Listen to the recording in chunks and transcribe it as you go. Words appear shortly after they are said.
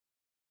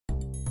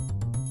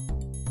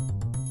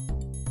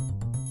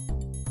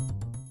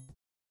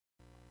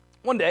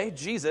One day,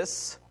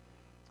 Jesus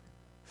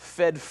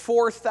fed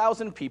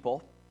 4,000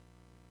 people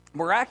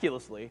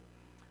miraculously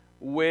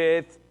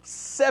with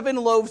 7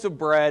 loaves of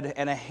bread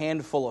and a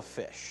handful of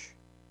fish.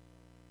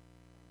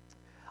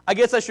 I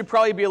guess I should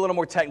probably be a little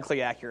more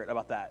technically accurate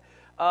about that.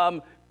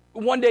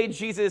 One day,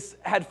 Jesus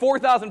had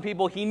 4,000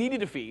 people he needed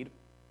to feed.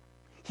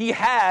 He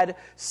had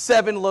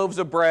 7 loaves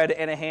of bread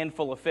and a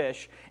handful of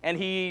fish, and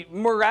he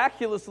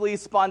miraculously,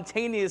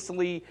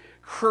 spontaneously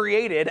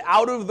created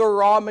out of the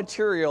raw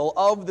material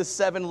of the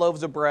 7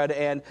 loaves of bread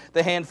and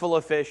the handful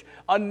of fish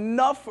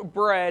enough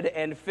bread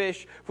and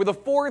fish for the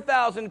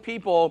 4,000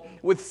 people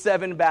with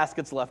 7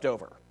 baskets left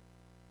over.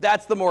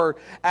 That's the more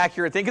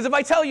accurate thing. Because if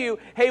I tell you,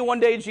 hey,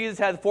 one day Jesus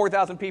had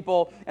 4,000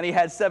 people and he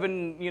had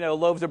 7,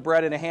 loaves of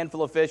bread and a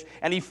handful of fish,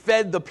 and he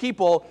fed the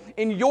people,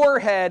 in your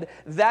head,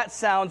 that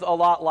sounds a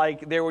lot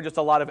like there were just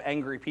a lot of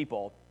angry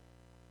people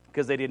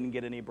because they didn't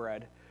get any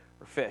bread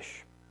or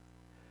fish.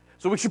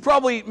 So we should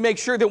probably make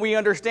sure that we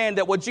understand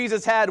that what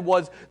Jesus had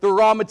was the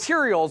raw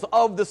materials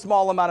of the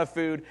small amount of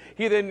food.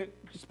 He then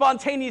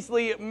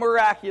spontaneously,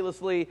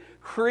 miraculously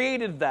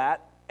created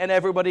that, and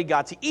everybody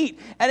got to eat.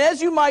 And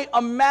as you might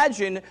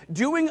imagine,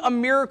 doing a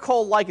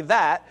miracle like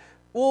that,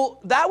 well,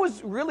 that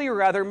was really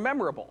rather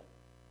memorable.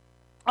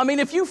 I mean,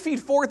 if you feed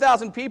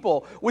 4,000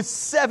 people with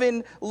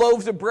 7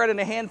 loaves of bread and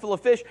a handful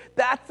of fish,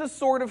 that's the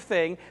sort of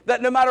thing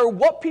that no matter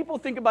what people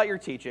think about your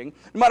teaching,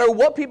 no matter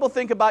what people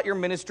think about your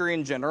ministry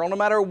in general, no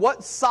matter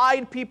what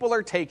side people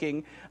are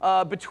taking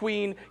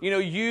between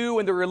you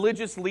and the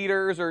religious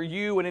leaders or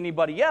you and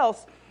anybody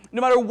else,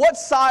 no matter what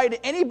side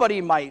anybody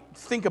might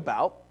think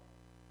about,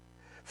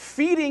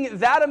 feeding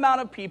that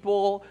amount of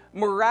people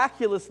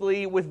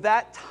miraculously with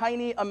that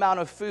tiny amount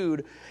of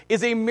food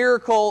is a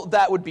miracle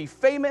that would be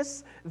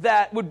famous,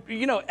 that would,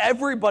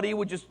 everybody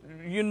would just,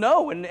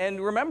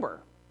 and remember.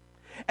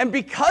 And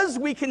because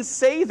we can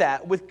say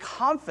that with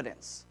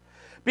confidence,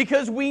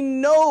 because we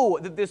know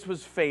that this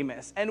was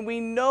famous, and we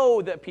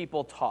know that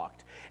people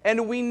talked,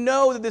 and we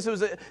know that this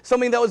was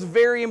something that was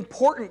very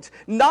important,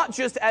 not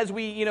just as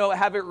we,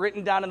 have it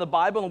written down in the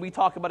Bible and we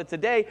talk about it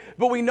today,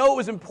 but we know it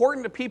was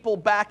important to people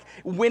back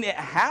when it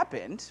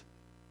happened.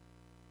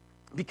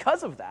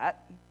 Because of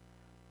that,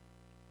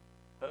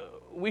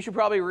 we should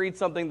probably read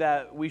something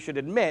that we should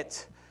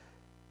admit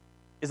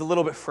is a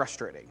little bit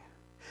frustrating.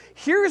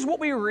 Here's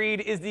what we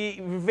read is the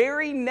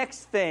very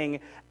next thing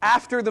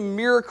after the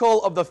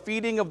miracle of the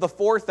feeding of the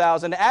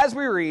 4,000, as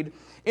we read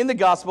in the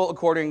Gospel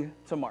according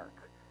to Mark.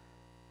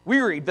 We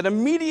read that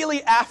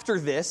immediately after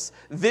this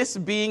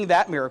being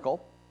that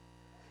miracle,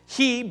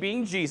 he,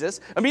 being Jesus,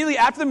 immediately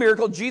after the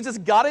miracle, Jesus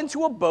got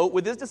into a boat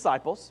with his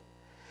disciples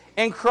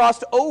and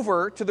crossed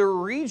over to the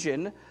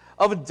region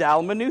of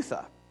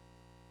Dalmanutha.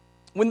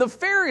 When the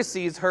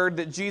Pharisees heard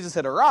that Jesus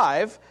had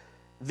arrived,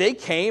 they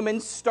came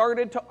and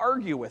started to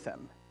argue with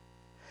him.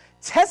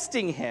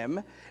 Testing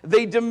him,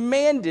 they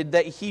demanded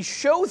that he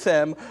show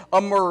them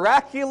a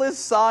miraculous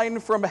sign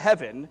from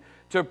heaven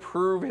to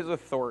prove his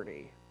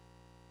authority.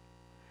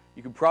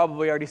 You can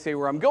probably already see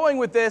where I'm going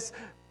with this,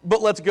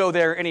 but let's go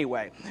there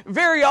anyway.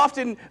 Very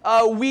often,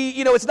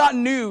 it's not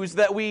news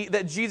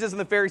that Jesus and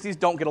the Pharisees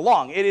don't get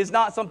along. It is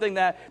not something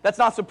that's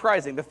not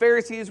surprising. The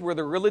Pharisees were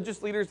the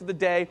religious leaders of the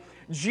day.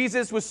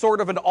 Jesus was sort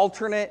of an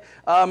alternate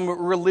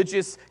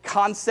religious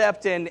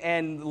concept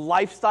and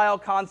lifestyle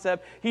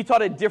concept. He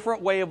taught a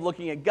different way of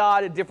looking at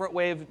God, a different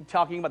way of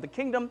talking about the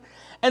kingdom.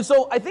 And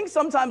so I think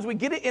sometimes we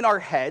get it in our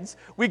heads.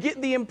 We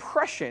get the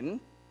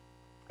impression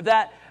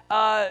that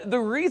the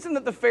reason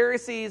that the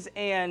Pharisees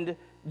and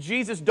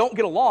Jesus don't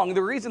get along,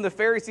 the reason the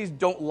Pharisees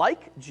don't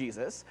like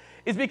Jesus,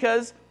 is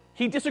because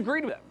he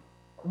disagreed with them.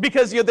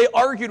 Because they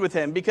argued with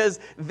him. Because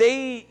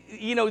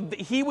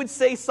he would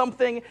say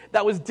something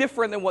that was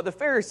different than what the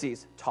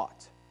Pharisees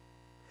taught.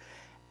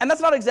 And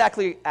that's not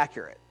exactly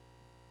accurate.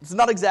 It's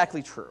not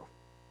exactly true.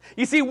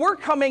 You see, we're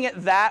coming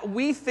at that.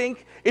 We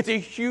think it's a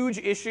huge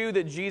issue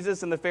that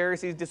Jesus and the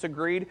Pharisees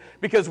disagreed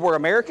because we're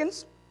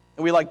Americans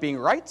and we like being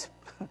right.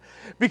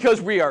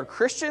 Because we are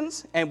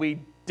Christians, and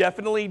we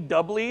definitely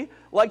doubly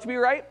like to be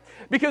right.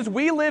 Because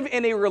we live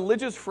in a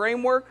religious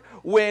framework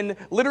when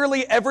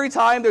literally every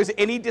time there's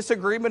any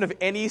disagreement of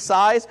any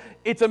size,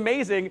 it's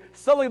amazing,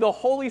 suddenly the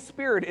Holy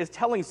Spirit is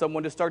telling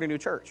someone to start a new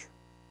church.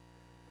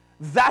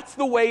 That's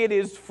the way it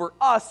is for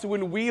us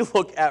when we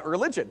look at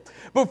religion.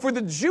 But for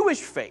the Jewish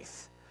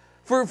faith,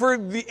 for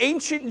the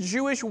ancient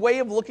Jewish way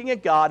of looking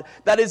at God,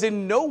 that is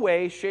in no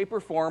way, shape,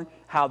 or form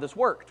how this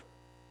worked.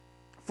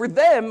 For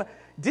them,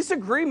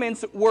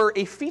 disagreements were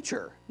a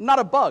feature, not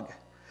a bug.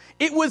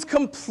 It was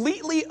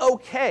completely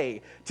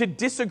okay to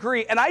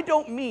disagree, and I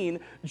don't mean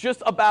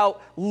just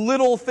about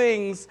little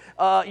things,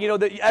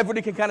 that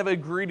everybody can kind of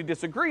agree to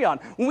disagree on.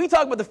 When we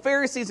talk about the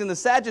Pharisees and the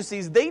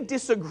Sadducees, they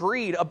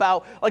disagreed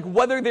about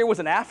whether there was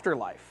an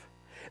afterlife.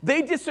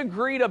 They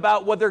disagreed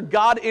about whether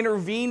God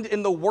intervened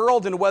in the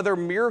world and whether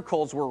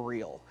miracles were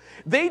real.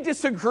 They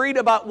disagreed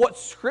about what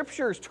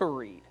scriptures to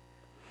read.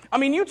 I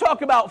mean, you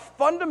talk about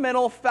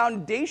fundamental,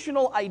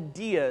 foundational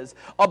ideas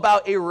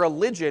about a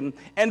religion,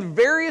 and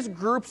various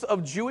groups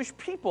of Jewish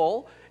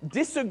people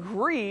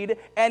disagreed,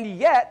 and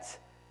yet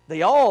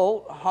They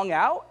all hung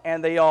out,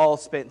 and they all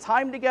spent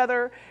time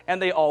together,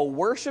 and they all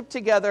worshiped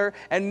together,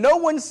 and no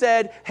one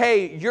said,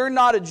 hey, you're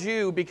not a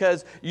Jew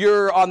because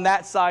you're on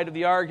that side of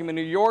the argument,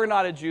 or you're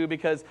not a Jew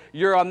because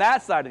you're on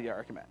that side of the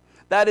argument.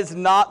 That is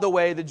not the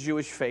way the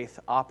Jewish faith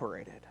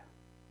operated.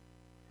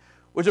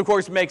 Which, of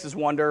course, makes us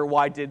wonder,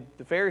 why did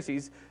the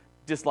Pharisees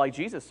dislike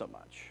Jesus so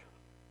much?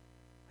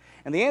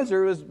 And the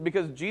answer was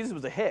because Jesus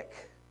was a hick.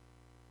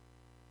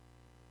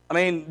 I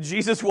mean,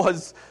 Jesus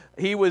was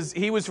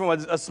from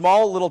a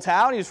small little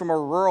town. He was from a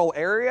rural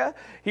area.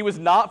 He was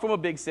not from a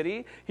big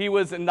city. He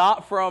was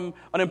not from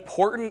an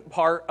important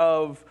part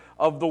of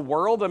the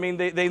world. I mean,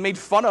 they made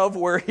fun of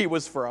where he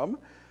was from.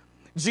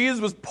 Jesus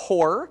was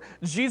poor.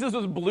 Jesus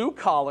was blue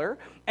collar.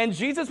 And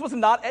Jesus was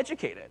not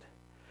educated.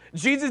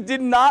 Jesus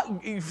did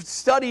not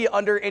study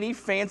under any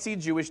fancy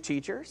Jewish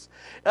teachers.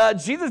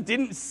 Jesus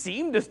didn't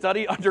seem to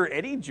study under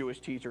any Jewish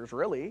teachers,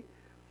 really.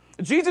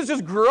 Jesus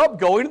just grew up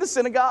going to the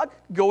synagogue,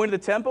 going to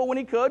the temple when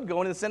he could,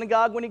 going to the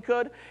synagogue when he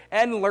could,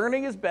 and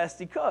learning as best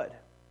he could.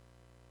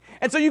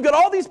 And so you've got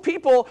all these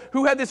people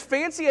who have this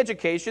fancy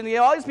education,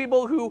 all these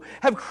people who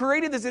have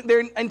created their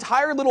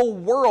entire little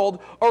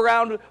world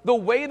around the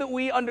way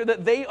that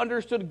they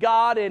understood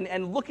God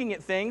and looking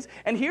at things.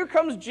 And here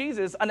comes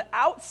Jesus, an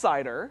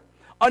outsider,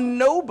 a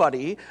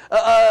nobody,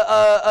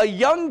 a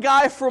young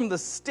guy from the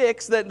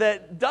sticks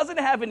that doesn't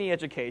have any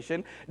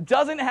education,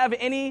 doesn't have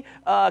any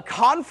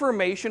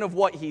confirmation of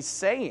what he's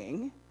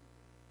saying.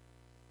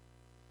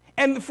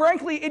 And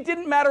frankly, it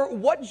didn't matter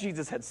what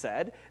Jesus had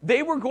said.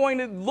 They were going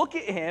to look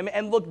at him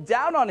and look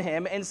down on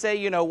him and say,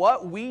 you know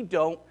what, we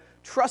don't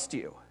trust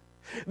you.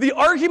 The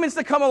arguments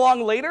that come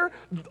along later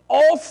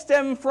all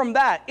stem from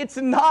that. It's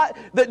not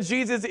that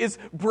Jesus is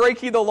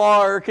breaking the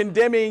law or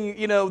condemning,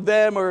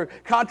 them or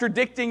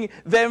contradicting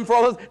them for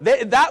all those.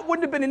 That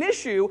wouldn't have been an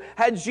issue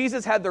had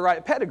Jesus had the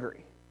right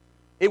pedigree.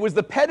 It was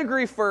the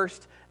pedigree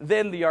first,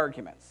 then the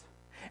arguments.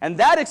 And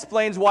that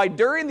explains why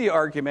during the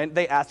argument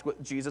they ask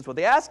Jesus what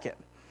they ask him.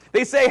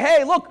 They say,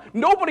 hey, look,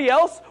 nobody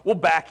else will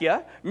back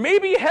you.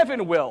 Maybe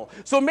heaven will.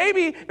 So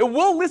maybe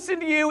we'll listen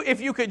to you if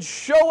you could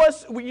show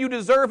us you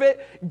deserve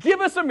it.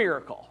 Give us a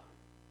miracle.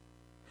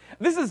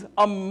 This is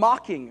a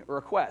mocking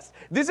request.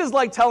 This is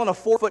like telling a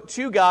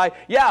 4'2" guy,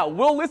 yeah,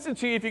 we'll listen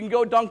to you if you can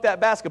go dunk that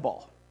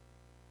basketball.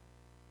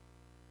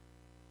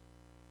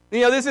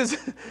 This is,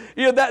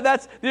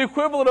 that's the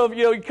equivalent of,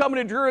 you come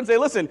to Drew and say,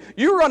 listen,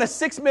 you run a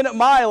 6-minute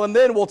mile and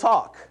then we'll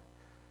talk.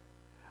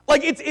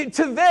 Like,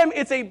 to them,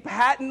 it's a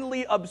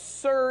patently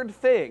absurd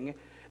thing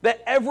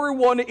that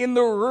everyone in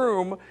the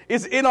room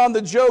is in on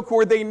the joke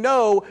where they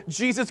know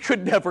Jesus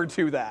could never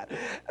do that.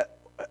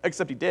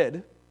 Except he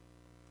did,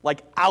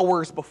 like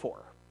hours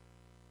before.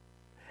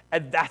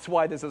 And that's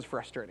why this is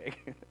frustrating.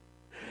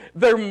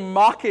 They're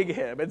mocking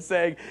him and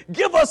saying,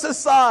 give us a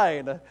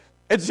sign.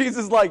 And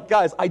Jesus is like,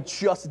 guys, I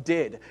just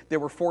did. There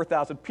were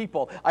 4,000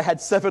 people. I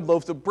had 7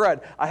 loaves of bread.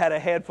 I had a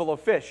handful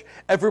of fish.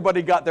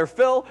 Everybody got their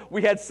fill.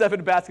 We had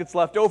 7 baskets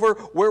left over.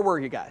 Where were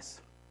you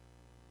guys?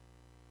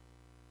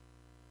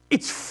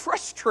 It's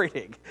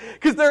frustrating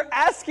because they're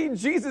asking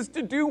Jesus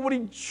to do what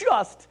he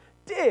just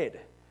did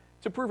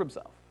to prove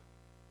himself.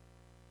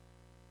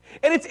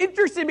 And it's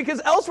interesting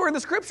because elsewhere in the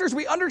scriptures,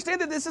 we understand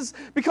that this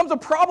becomes a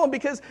problem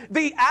because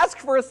they ask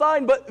for a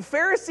sign, but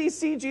Pharisees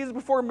see Jesus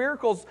perform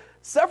miracles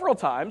several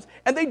times,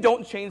 and they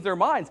don't change their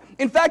minds.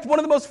 In fact, one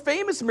of the most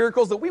famous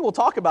miracles that we will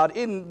talk about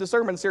in the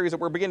sermon series that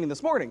we're beginning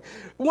this morning,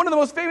 one of the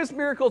most famous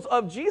miracles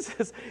of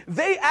Jesus,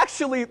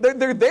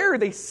 they're there,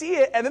 they see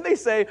it, and then they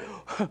say,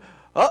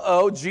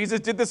 uh-oh, Jesus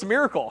did this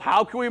miracle.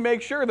 How can we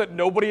make sure that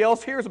nobody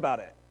else hears about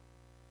it?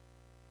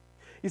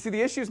 You see,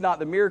 the issue is not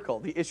the miracle.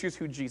 The issue is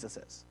who Jesus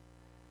is.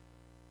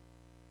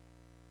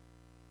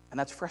 And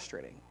that's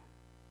frustrating.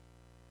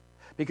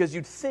 Because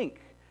you'd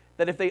think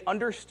that if they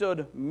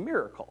understood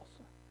miracles,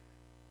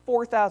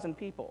 4,000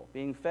 people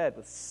being fed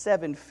with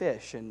 7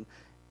 fish and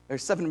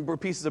there's 7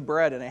 pieces of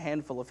bread and a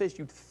handful of fish,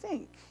 you'd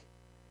think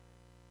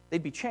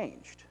they'd be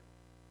changed.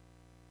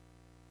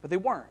 But they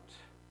weren't.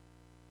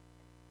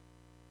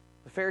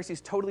 The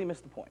Pharisees totally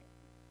missed the point.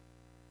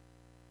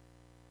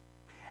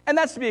 And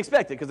that's to be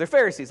expected because they're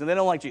Pharisees and they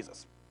don't like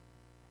Jesus.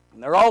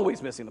 And they're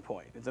always missing the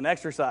point. It's an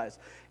exercise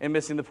in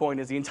missing the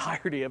point is the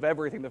entirety of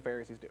everything the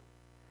Pharisees do.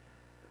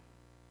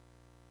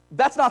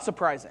 That's not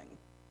surprising.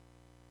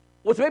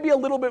 What's maybe a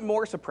little bit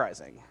more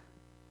surprising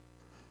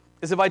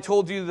is if I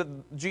told you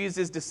that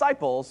Jesus'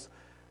 disciples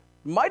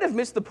might have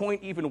missed the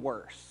point even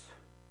worse.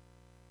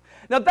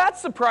 Now that's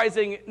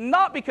surprising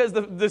not because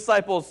the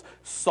disciples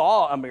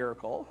saw a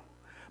miracle,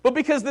 but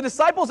because the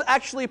disciples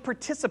actually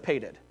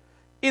participated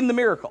in the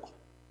miracle.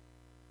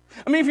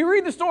 I mean, if you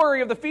read the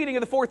story of the feeding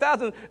of the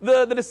 4,000,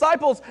 the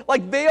disciples,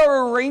 they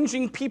are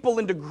arranging people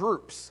into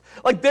groups.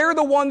 They're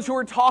the ones who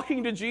are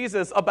talking to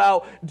Jesus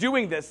about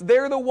doing this.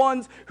 They're the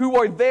ones who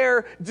are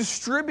there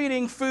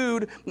distributing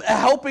food,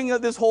 helping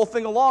this whole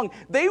thing along.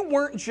 They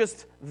weren't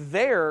just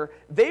there,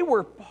 they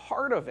were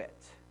part of it.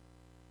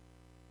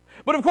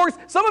 But of course,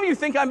 some of you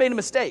think I made a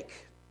mistake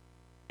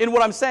in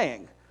what I'm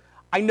saying.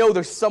 I know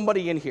there's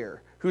somebody in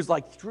here who's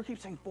like, Drew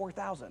keeps saying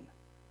 4,000.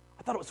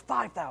 I thought it was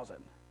 5,000.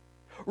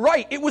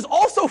 Right, it was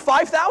also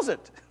 5,000.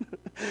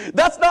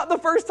 That's not the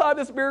first time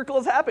this miracle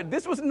has happened.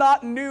 This was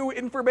not new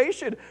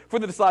information for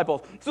the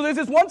disciples. So there's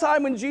this one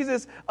time when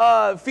Jesus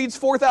feeds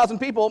 4,000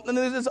 people, and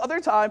there's this other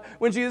time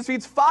when Jesus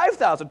feeds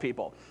 5,000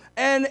 people.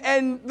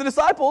 And the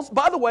disciples,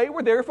 by the way,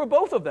 were there for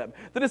both of them.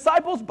 The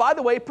disciples, by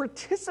the way,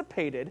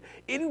 participated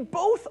in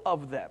both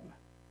of them.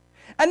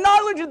 And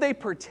not only did they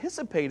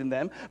participate in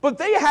them, but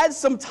they had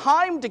some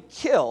time to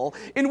kill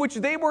in which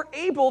they were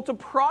able to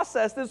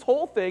process this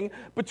whole thing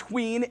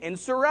between and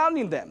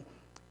surrounding them.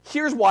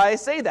 Here's why I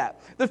say that.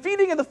 The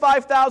feeding of the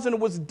 5,000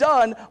 was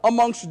done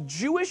amongst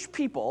Jewish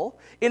people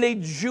in a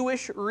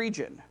Jewish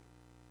region.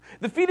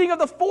 The feeding of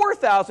the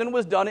 4,000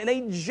 was done in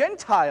a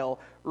Gentile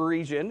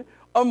region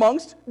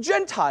amongst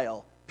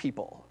Gentile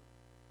people.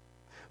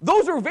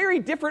 Those are very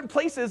different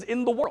places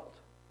in the world.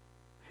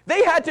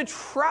 They had to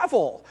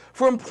travel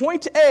from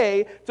point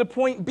A to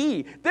point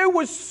B. There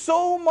was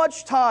so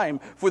much time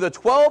for the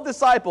 12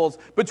 disciples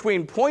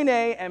between point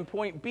A and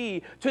point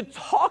B to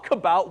talk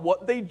about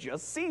what they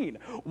just seen,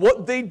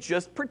 what they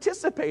just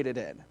participated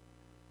in.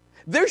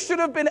 There should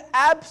have been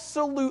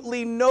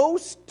absolutely no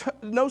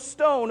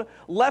stone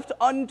left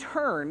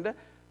unturned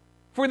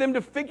for them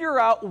to figure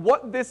out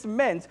what this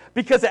meant,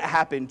 because it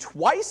happened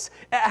twice,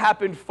 it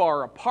happened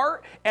far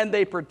apart, and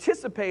they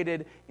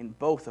participated in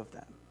both of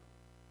them.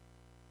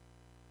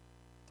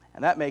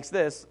 And that makes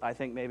this, I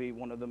think, maybe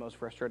one of the most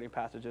frustrating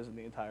passages in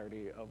the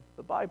entirety of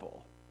the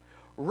Bible.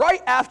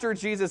 Right after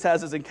Jesus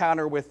has his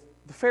encounter with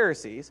the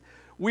Pharisees,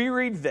 we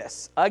read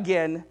this,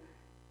 again,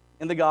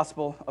 in the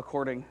Gospel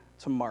according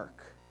to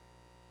Mark.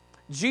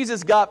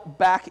 Jesus got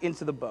back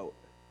into the boat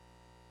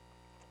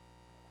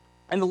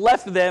and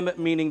left them,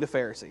 meaning the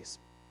Pharisees.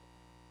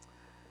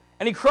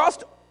 And he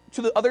crossed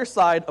to the other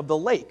side of the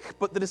lake,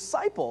 but the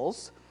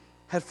disciples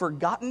had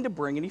forgotten to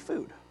bring any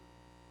food.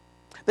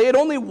 They had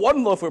only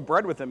one loaf of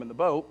bread with them in the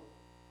boat.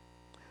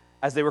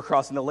 As they were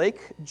crossing the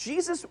lake,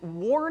 Jesus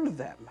warned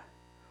them,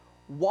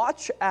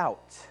 "Watch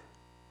out.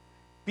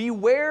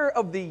 Beware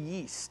of the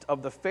yeast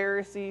of the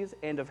Pharisees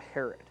and of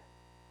Herod."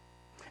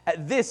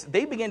 At this,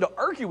 they began to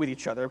argue with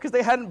each other because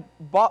they hadn't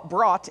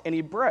brought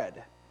any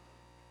bread.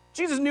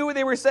 Jesus knew what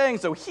they were saying,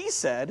 so he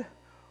said,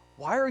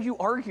 "Why are you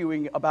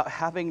arguing about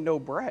having no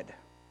bread?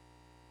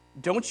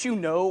 Don't you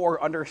know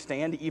or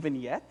understand even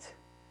yet?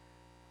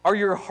 Are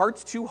your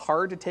hearts too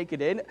hard to take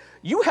it in?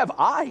 You have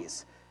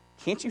eyes,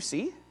 can't you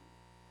see?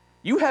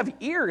 You have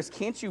ears,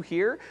 can't you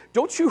hear?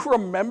 Don't you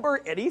remember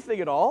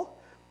anything at all?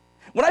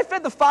 When I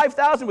fed the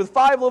 5,000 with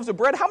 5 loaves of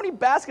bread, how many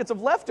baskets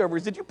of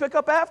leftovers did you pick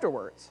up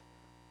afterwards?"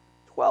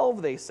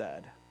 12, they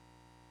said.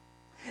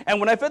 "And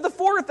when I fed the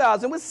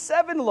 4,000 with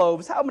 7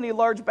 loaves, how many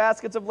large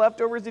baskets of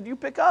leftovers did you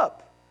pick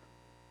up?"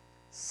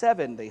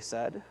 7, they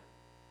said.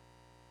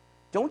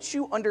 "Don't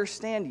you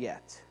understand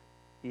yet?"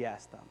 he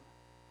asked them.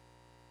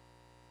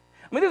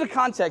 I mean, there's a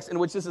context in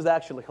which this is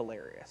actually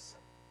hilarious.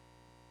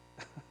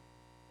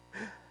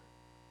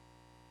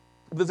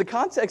 There's a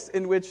context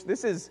in which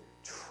this is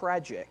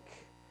tragic,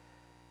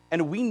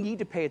 and we need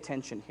to pay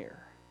attention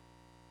here.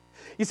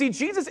 You see,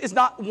 Jesus is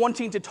not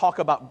wanting to talk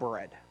about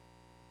bread.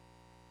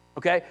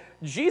 Okay?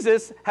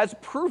 Jesus has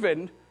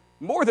proven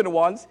more than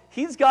once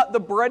he's got the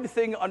bread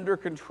thing under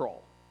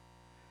control.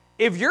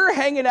 If you're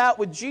hanging out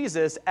with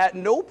Jesus, at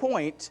no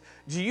point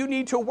do you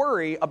need to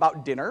worry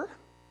about dinner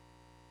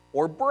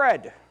or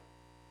bread.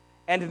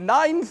 And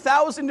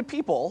 9,000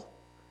 people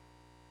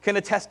can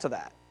attest to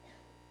that.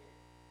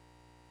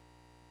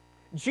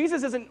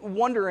 Jesus isn't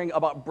wondering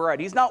about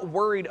bread. He's not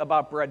worried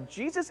about bread.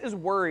 Jesus is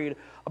worried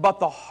about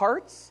the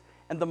hearts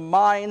and the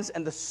minds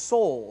and the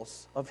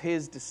souls of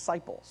his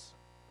disciples.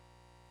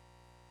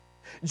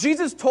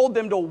 Jesus told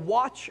them to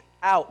watch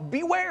out,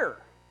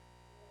 beware.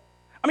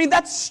 I mean,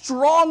 that's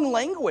strong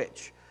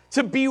language.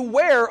 To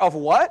beware of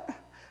what?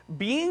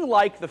 Being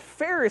like the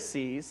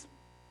Pharisees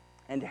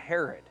and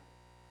Herod.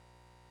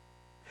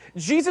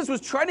 Jesus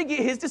was trying to get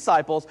his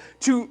disciples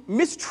to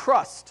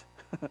mistrust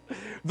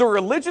the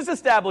religious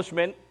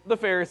establishment, the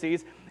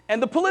Pharisees,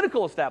 and the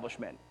political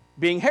establishment,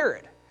 being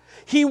Herod.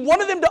 He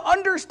wanted them to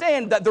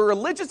understand that the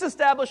religious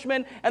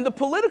establishment and the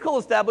political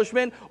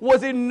establishment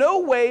was in no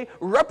way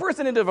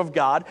representative of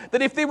God,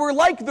 that if they were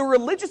like the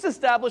religious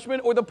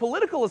establishment or the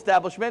political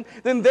establishment,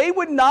 then they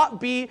would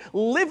not be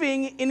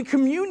living in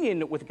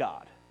communion with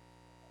God.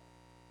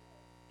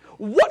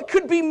 What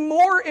could be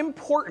more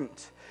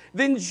important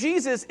than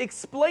Jesus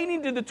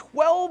explaining to the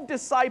 12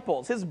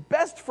 disciples, his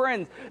best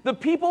friends, the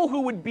people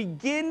who would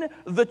begin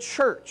the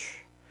church?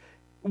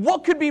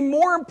 What could be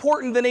more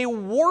important than a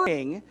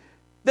warning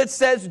that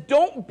says,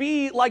 don't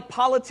be like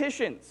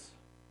politicians.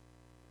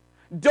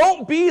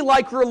 Don't be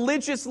like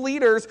religious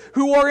leaders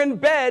who are in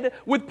bed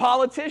with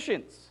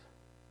politicians.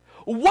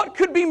 What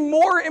could be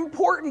more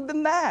important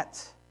than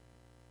that?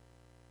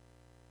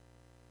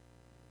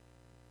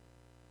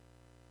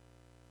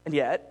 And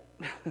yet,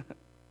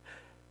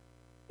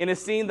 in a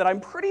scene that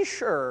I'm pretty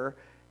sure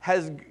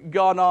has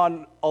gone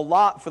on a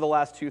lot for the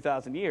last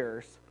 2,000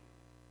 years,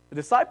 the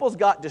disciples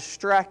got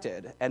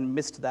distracted and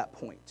missed that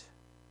point.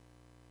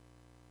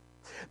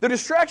 The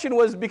distraction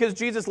was because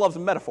Jesus loves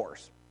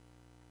metaphors.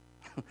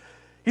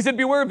 He said,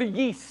 beware of the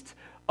yeast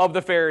of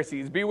the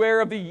Pharisees.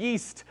 Beware of the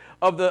yeast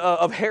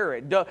of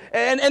Herod.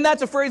 And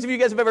that's a phrase if you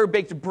guys have ever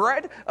baked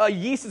bread.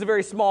 Yeast is a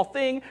very small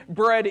thing.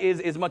 Bread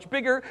is much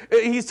bigger.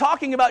 He's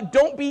talking about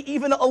don't be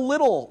even a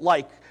little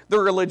like the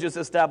religious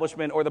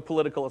establishment or the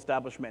political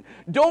establishment.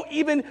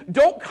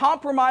 Don't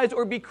compromise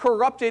or be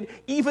corrupted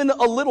even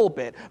a little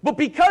bit. But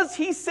because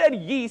he said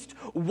yeast,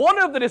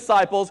 one of the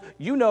disciples,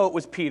 you know it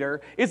was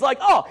Peter, is like,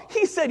 oh,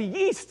 he said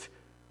yeast.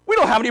 We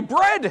don't have any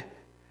bread.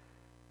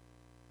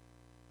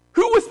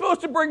 Who was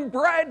supposed to bring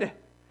bread?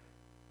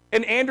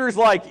 And Andrew's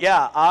like,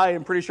 yeah, I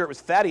am pretty sure it was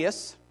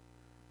Thaddeus.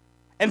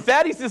 And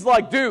Thaddeus is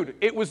like, dude,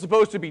 it was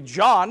supposed to be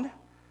John.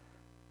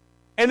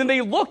 And then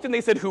they looked and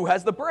they said, who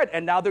has the bread?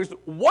 And now there's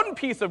one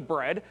piece of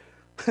bread.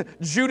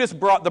 Judas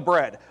brought the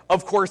bread.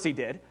 Of course he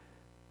did.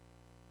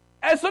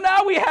 And so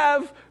now we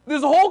have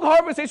this whole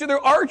conversation.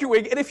 They're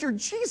arguing. And if you're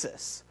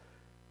Jesus,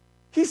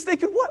 he's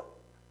thinking, what?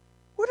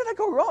 Where did I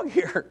go wrong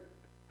here?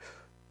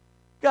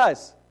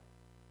 Guys,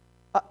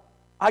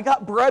 I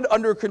got bread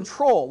under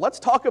control. Let's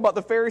talk about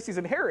the Pharisees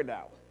and Herod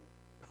now.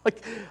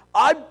 Like,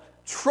 I'm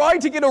trying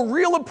to get a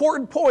real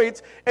important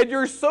point, and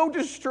you're so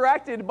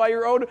distracted by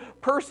your own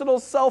personal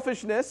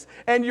selfishness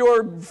and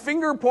your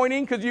finger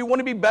pointing because you want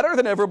to be better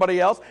than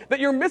everybody else that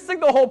you're missing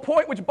the whole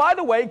point, which, by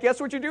the way,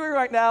 guess what you're doing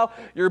right now?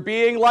 You're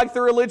being like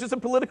the religious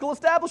and political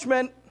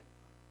establishment,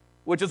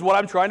 which is what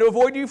I'm trying to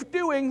avoid you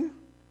doing.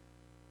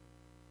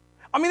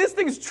 I mean, this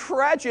thing's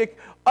tragic,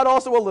 but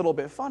also a little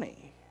bit funny.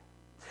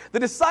 The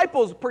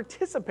disciples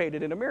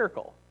participated in a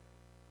miracle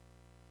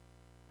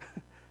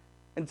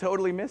and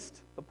totally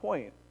missed the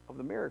point of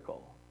the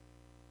miracle.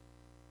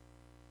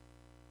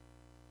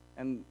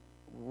 And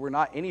we're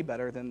not any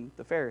better than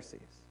the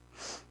Pharisees.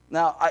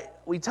 Now,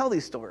 we tell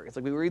these stories.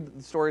 Like, we read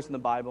the stories in the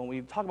Bible, and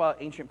we talk about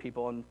ancient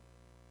people, and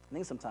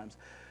I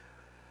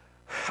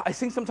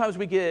think sometimes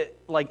we get,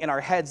 like, in our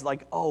heads,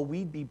 like, oh,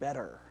 we'd be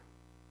better.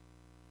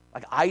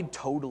 Like, I'd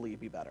totally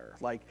be better.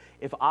 Like,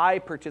 if I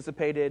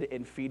participated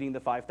in feeding the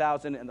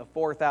 5,000 and the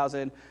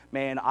 4,000,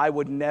 man, I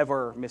would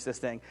never miss this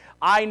thing.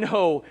 I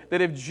know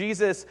that if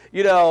Jesus,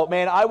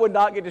 man, I would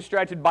not get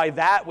distracted by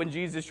that when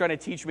Jesus is trying to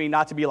teach me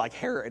not to be like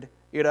Herod,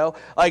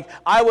 Like,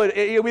 I would,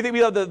 we think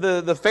we have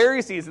the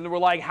Pharisees, and we're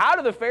like, how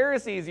do the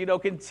Pharisees,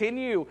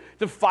 continue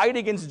to fight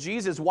against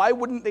Jesus? Why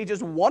wouldn't they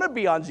just want to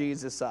be on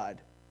Jesus' side?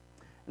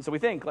 And so we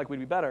think, like, we'd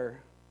be better.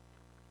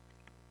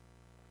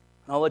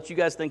 I'll let you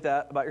guys think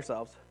that about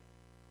yourselves.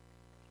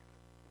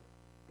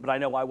 But I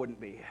know I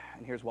wouldn't be,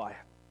 and here's why.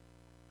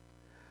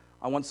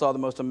 I once saw the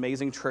most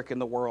amazing trick in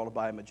the world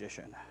by a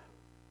magician. It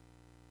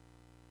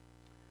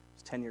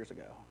was 10 years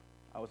ago.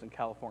 I was in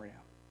California,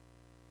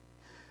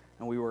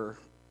 and we were,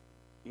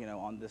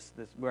 on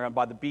we were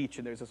by the beach,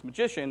 and there's this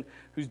magician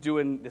who's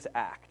doing this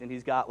act, and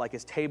he's got like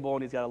his table,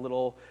 and he's got a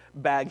little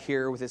bag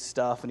here with his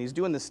stuff, and he's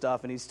doing this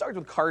stuff, and he starts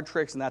with card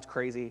tricks, and that's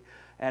crazy,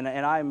 and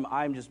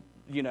I'm just,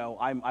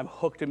 I'm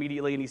hooked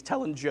immediately, and he's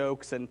telling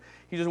jokes, and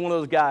he's just one of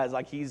those guys,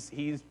 like he's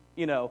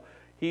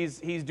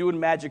doing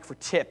magic for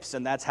tips,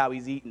 and that's how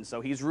he's eating.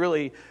 So he's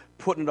really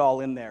putting it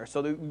all in there.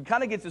 So it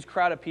kind of gets this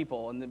crowd of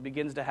people, and it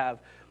begins to have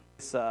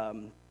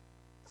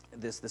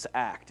this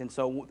act. And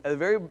so at the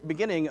very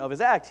beginning of his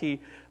act,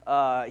 he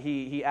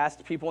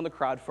asked people in the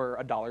crowd for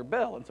a $1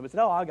 bill. And somebody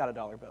said, oh, I got a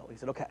 $1 bill. He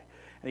said, okay.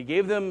 And he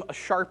gave them a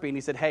Sharpie, and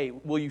he said, hey,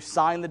 will you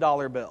sign the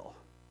 $1 bill?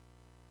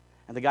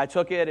 And the guy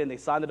took it, and they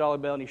signed the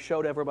 $1 bill, and he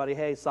showed everybody,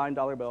 hey, signed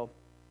 $1 bill.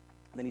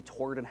 And then he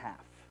tore it in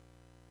half.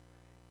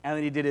 And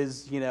then he did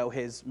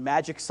his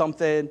magic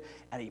something,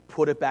 and he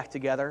put it back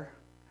together,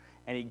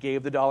 and he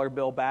gave the $1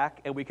 bill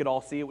back, and we could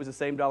all see it was the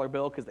same $1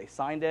 bill because they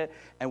signed it,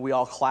 and we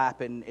all clap,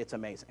 and it's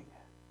amazing.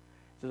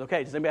 He says,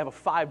 okay, does anybody have a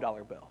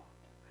 $5 bill?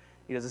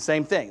 He does the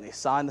same thing. They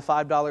sign the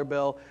 $5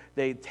 bill,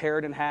 they tear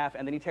it in half,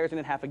 and then he tears it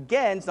in half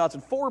again, so now it's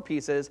in 4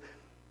 pieces.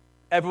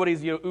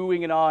 Everybody's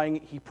oohing and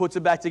ahhing. He puts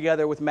it back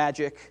together with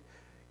magic,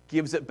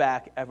 gives it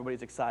back,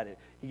 everybody's excited.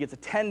 He gets a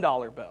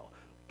 $10 bill.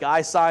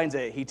 Guy signs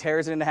it, he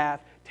tears it in half,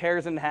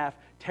 tears it in half,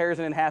 tears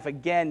it in half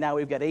again. Now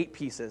we've got 8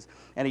 pieces.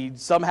 And he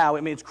somehow,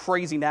 it's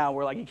crazy now.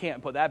 We're like, he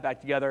can't put that back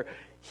together.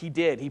 He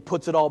did. He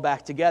puts it all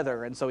back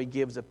together, and so he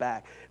gives it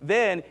back.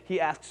 Then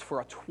he asks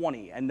for a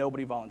 20, and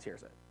nobody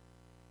volunteers it.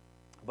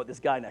 But this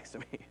guy next to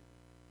me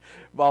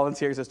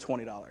volunteers his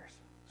 $20.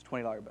 It's a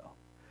 $20 bill.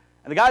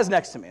 And the guy's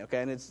next to me,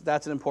 okay, and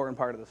that's an important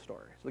part of the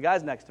story. So the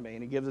guy's next to me,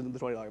 and he gives him the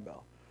 $20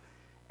 bill.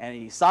 And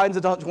he signs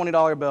the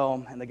 $20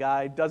 bill, and the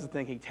guy does the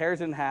thing. He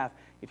tears it in half.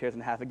 He tears it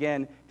in half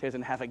again, tears it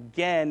in half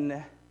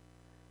again.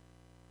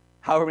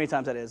 However many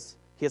times that is.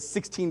 He has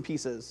 16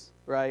 pieces,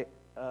 right?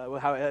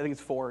 I think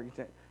it's 4. Is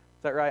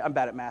that right? I'm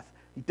bad at math.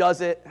 He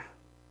does it,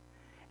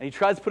 and he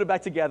tries to put it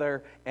back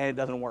together, and it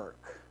doesn't work.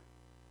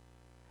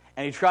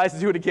 And he tries to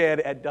do it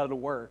again, and it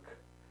doesn't work.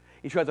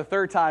 He tries a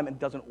third time, and it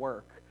doesn't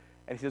work.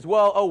 And he says,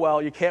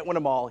 well, you can't win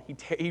them all.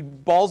 He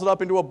balls it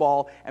up into a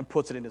ball and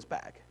puts it in his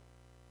bag.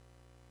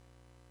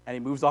 And he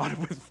moves on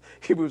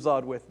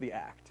with the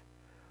act,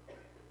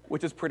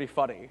 which is pretty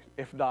funny,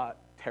 if not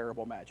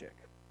terrible magic.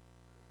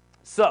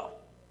 So,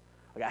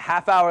 Like a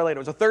half hour later,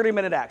 it was a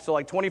 30-minute act. So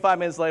like 25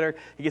 minutes later,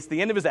 he gets to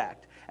the end of his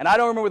act. And I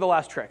don't remember the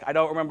last trick. I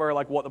don't remember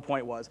like what the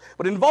point was.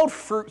 But it involved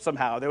fruit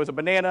somehow. There was a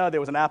banana, there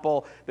was an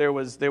apple, there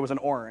was an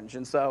orange.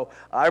 And so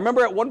I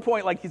remember at one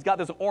point, like he's got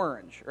this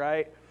orange,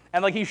 right?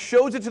 And like he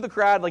shows it to the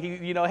crowd, like,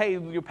 hey,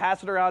 you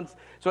pass it around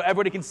so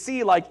everybody can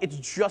see, like, it's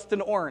just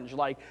an orange.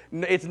 Like,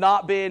 it's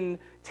not been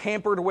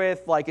tampered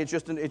with. Like, it's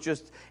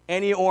just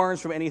any orange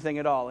from anything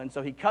at all. And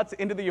so he cuts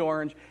into the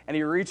orange, and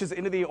he reaches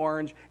into the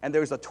orange, and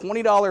there's a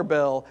 $20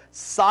 bill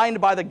signed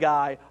by the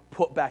guy,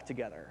 put back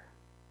together.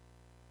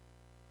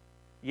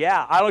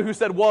 Yeah, I don't know who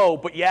said whoa,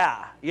 but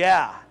yeah.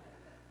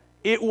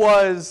 It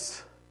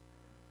was...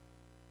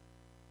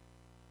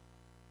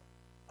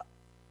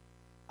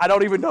 I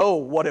don't even know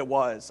what it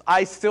was.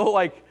 I still,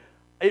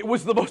 it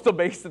was the most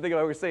amazing thing I've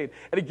ever seen.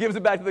 And he gives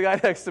it back to the guy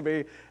next to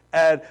me.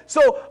 And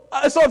so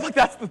I'm like,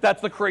 that's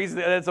the crazy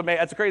thing. That's the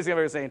craziest thing I've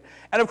ever seen.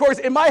 And of course,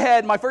 in my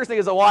head, my first thing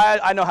is, well,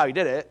 I know how he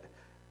did it.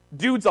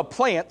 Dude's a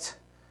plant.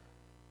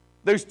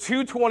 There's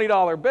two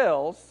 $20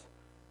 bills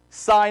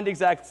signed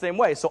exact same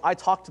way. So I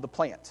talked to the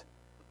plant.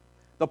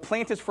 The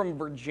plant is from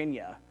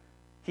Virginia.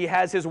 He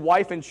has his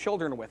wife and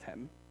children with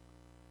him.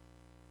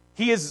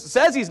 He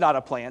says he's not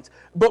a plant,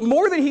 but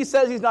more than he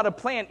says he's not a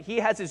plant, he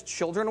has his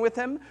children with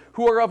him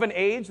who are of an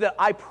age that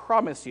I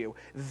promise you,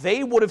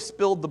 they would have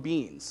spilled the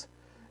beans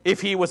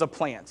if he was a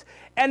plant.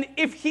 And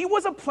if he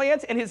was a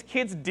plant and his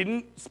kids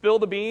didn't spill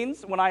the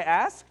beans when I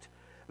asked,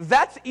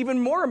 that's even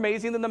more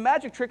amazing than the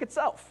magic trick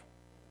itself.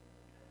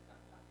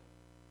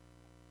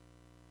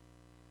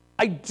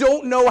 I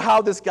don't know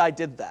how this guy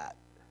did that.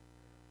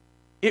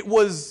 It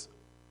was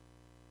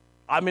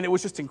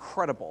just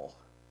incredible.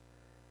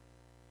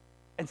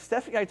 And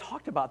Stephanie and I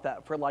talked about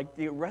that for like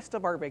the rest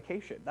of our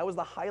vacation. That was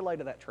the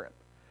highlight of that trip.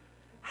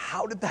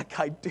 How did that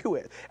guy do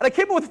it? And I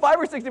came up with 5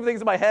 or 6 different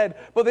things in my head,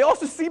 but they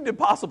also seemed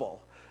impossible.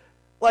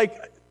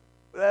 Like,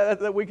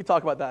 we could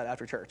talk about that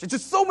after church. It's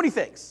just so many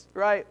things,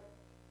 right?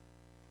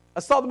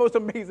 I saw the most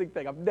amazing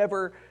thing. I've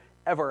never,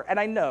 ever, and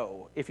I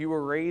know if you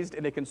were raised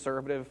in a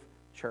conservative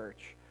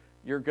church,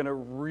 you're going to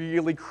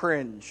really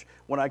cringe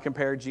when I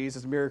compare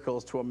Jesus'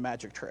 miracles to a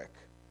magic trick.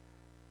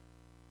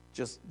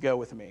 Just go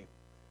with me.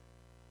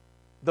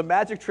 The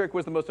magic trick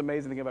was the most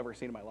amazing thing I've ever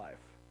seen in my life.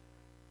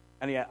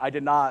 And yet, I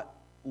did not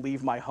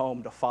leave my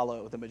home to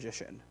follow the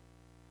magician.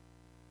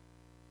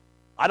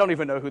 I don't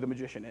even know who the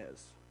magician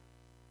is.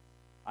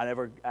 I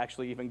never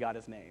actually even got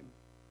his name.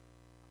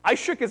 I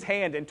shook his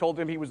hand and told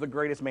him he was the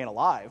greatest man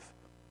alive,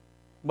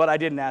 but I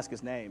didn't ask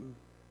his name.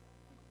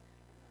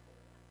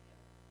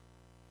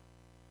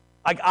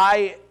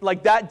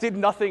 That did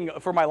nothing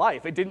for my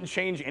life. It didn't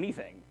change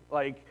anything.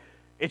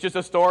 It's just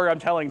a story I'm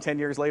telling 10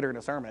 years later in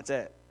a sermon. That's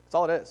it. That's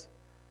all it is.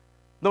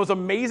 The most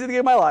amazing thing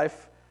in my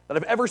life that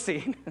I've ever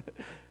seen,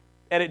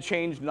 and it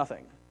changed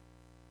nothing.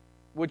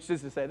 Which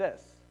is to say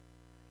this.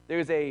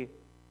 There's a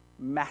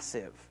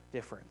massive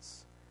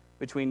difference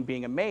between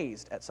being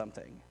amazed at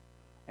something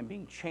and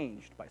being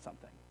changed by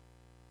something.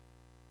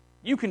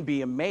 You can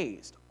be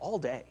amazed all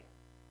day.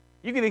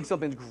 You can think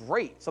something's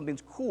great,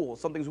 something's cool,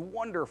 something's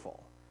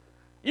wonderful.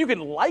 You can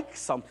like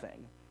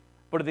something,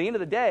 but at the end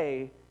of the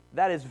day,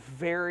 that is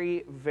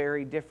very,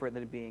 very different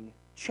than being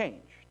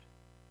changed.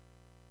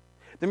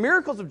 The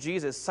miracles of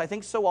Jesus, I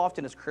think so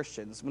often as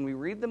Christians, when we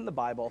read them in the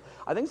Bible,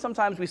 I think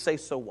sometimes we say,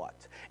 so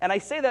what? And I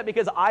say that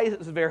because I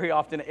very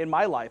often in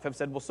my life have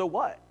said, well, so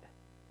what?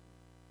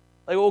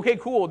 Okay,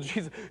 cool.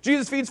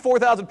 Jesus feeds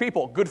 4,000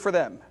 people. Good for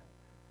them.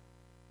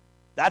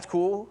 That's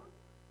cool.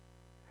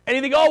 And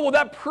you think, oh, well,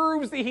 that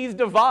proves that he's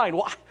divine.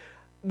 Well,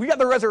 we got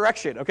the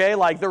resurrection, okay?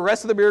 The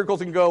rest of the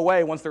miracles can go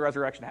away once the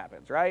resurrection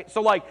happens, right?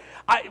 So,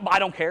 I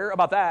don't care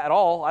about that at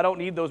all. I don't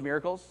need those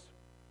miracles.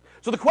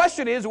 So the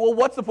question is, well,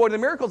 what's the point of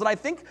the miracles? And I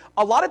think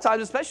a lot of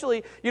times,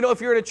 especially,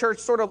 if you're in a church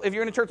if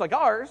you're in a church like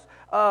ours,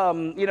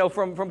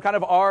 from kind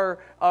of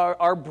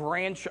our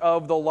branch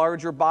of the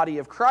larger body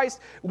of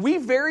Christ, we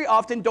very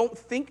often don't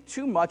think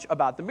too much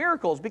about the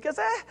miracles because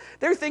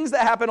they're things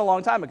that happened a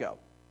long time ago.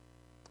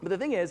 But the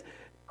thing is,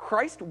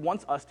 Christ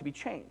wants us to be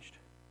changed.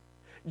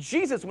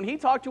 Jesus, when he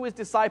talked to his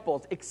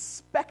disciples,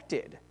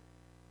 expected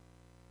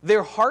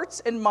their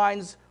hearts and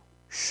minds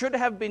should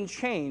have been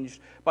changed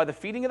by the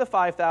feeding of the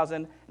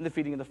 5,000 and the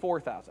feeding of the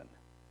 4,000.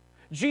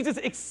 Jesus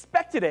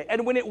expected it,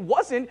 and when it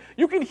wasn't,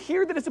 you can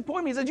hear the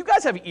disappointment. He says, you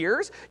guys have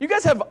ears, you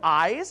guys have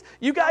eyes,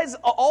 you guys,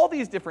 all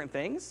these different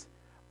things.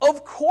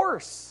 Of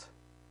course.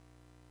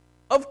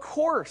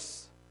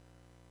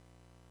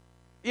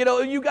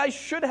 You guys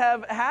should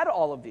have had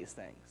all of these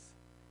things.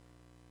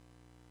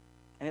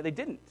 And yet they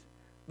didn't.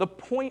 The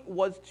point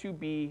was to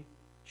be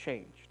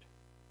changed,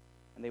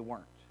 and they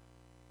weren't.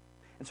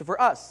 And so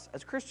for us,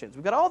 as Christians,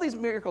 we've got all these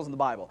miracles in the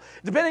Bible.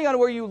 Depending on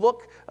where you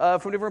look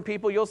from different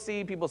people, you'll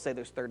see people say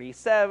there's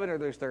 37, or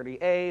there's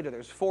 38, or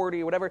there's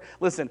 40, or whatever.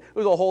 Listen,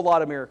 there's a whole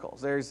lot of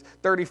miracles. There's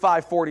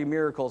 35, 40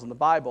 miracles in the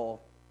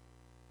Bible.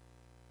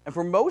 And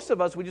for most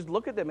of us, we just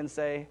look at them and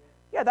say,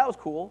 yeah, that was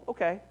cool,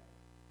 okay.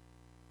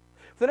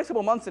 For the next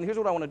couple of months, and here's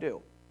what I want to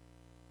do.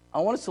 I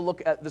want us to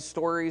look at the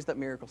stories that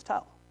miracles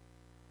tell.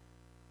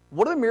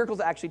 What do the miracles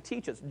actually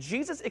teach us?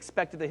 Jesus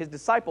expected that his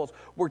disciples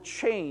were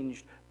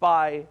changed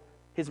by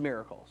his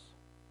miracles.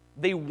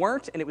 They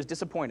weren't, and it was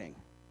disappointing.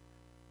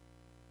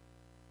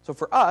 So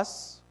for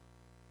us,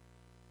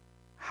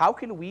 how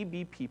can we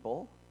be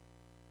people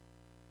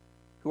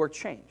who are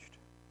changed?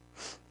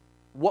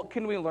 What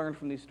can we learn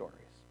from these stories?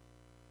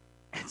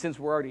 And since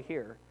we're already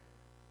here,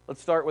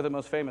 let's start with the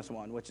most famous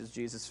one, which is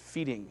Jesus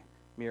feeding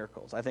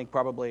miracles. I think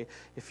probably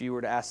if you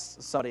were to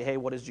ask somebody, hey,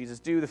 what does Jesus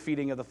do? The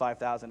feeding of the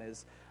 5,000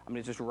 is,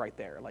 it's just right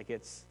there. Like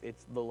it's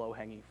the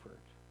low-hanging fruit.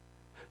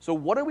 So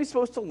what are we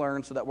supposed to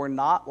learn so that we're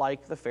not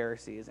like the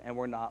Pharisees and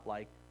we're not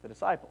like the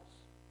disciples?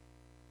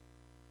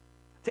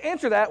 To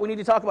answer that, we need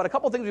to talk about a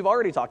couple things we've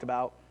already talked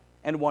about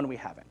and one we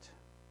haven't.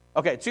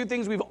 Okay, two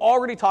things we've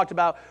already talked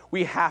about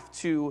we have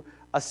to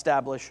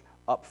establish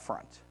up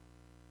front.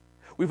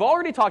 We've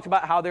already talked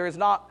about how there is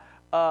not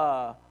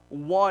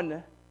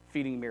one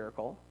feeding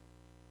miracle,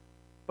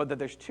 but that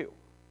there's two.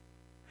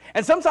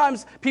 And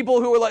sometimes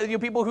people who are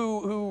like, people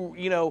who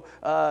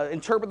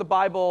interpret the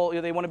Bible,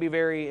 they want to be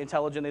very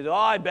intelligent. They say,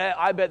 I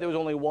bet there was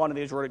only one, and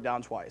they just wrote it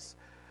down twice.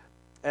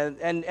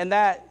 And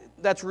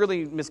that's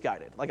really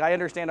misguided. Like, I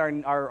understand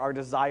our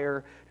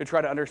desire to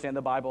try to understand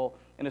the Bible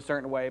in a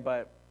certain way,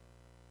 but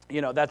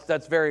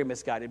that's very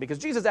misguided because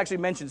Jesus actually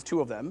mentions two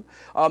of them.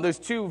 There's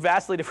two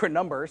vastly different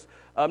numbers.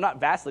 Not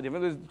vastly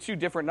different, there's two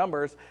different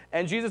numbers.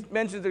 And Jesus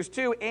mentions there's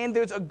two, and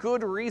there's a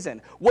good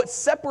reason. What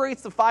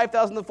separates the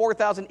 5,000 and the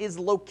 4,000 is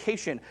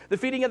location. The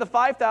feeding of the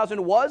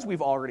 5,000 was,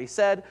 we've already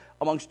said,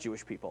 amongst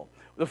Jewish people.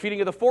 The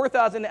feeding of the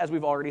 4,000, as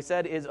we've already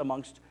said, is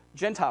amongst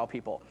Gentile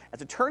people.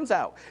 As it turns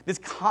out, this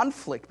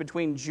conflict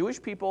between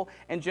Jewish people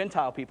and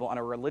Gentile people on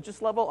a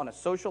religious level, on a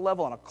social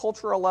level, on a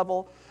cultural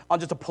level, on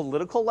just a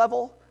political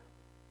level,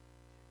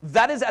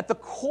 that is at the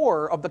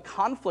core of the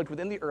conflict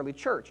within the early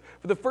church.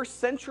 For the first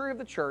century of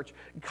the church,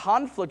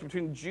 conflict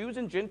between Jews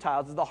and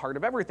Gentiles is the heart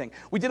of everything.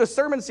 We did a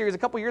sermon series a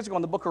couple years ago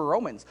on the book of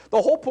Romans. The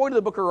whole point of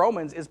the book of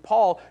Romans is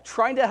Paul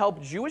trying to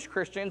help Jewish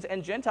Christians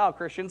and Gentile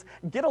Christians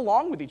get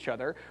along with each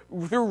other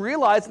through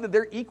realizing that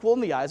they're equal in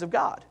the eyes of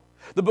God.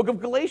 The book of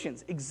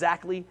Galatians,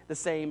 exactly the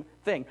same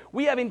thing.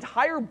 We have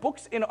entire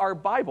books in our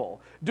Bible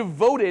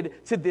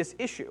devoted to this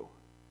issue.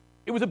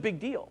 It was a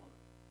big deal.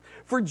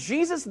 For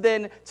Jesus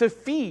then to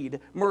feed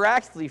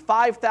miraculously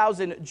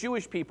 5,000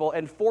 Jewish people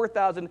and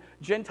 4,000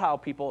 Gentile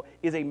people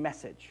is a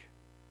message.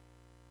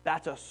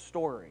 That's a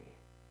story.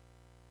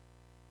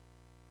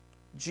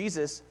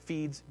 Jesus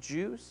feeds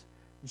Jews.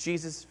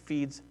 Jesus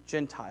feeds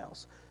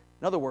Gentiles.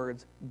 In other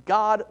words,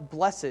 God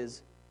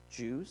blesses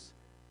Jews.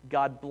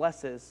 God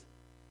blesses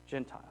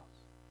Gentiles.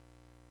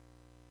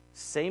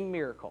 Same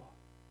miracle.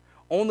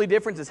 Only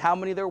difference is how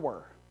many there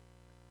were.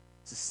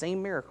 It's the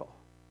same miracle.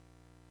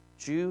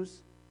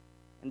 Jews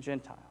and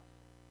Gentiles.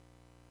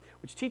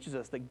 Which teaches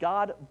us that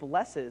God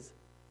blesses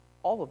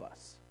all of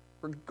us,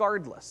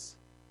 regardless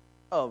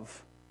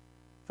of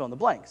fill in the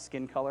blank,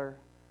 skin color,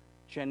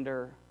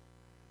 gender,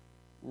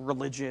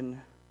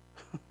 religion,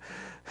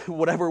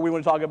 whatever we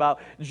want to talk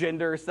about,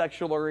 gender,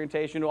 sexual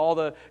orientation, all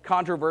the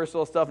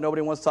controversial stuff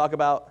nobody wants to talk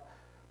about.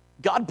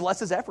 God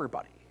blesses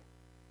everybody.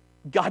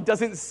 God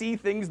doesn't see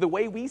things the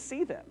way we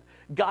see them.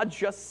 God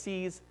just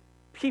sees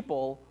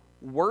people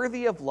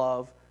worthy of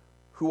love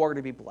who are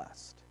to be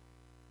blessed.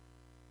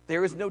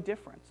 There is no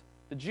difference.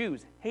 The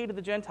Jews hated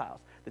the Gentiles.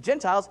 The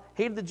Gentiles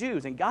hated the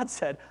Jews. And God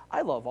said,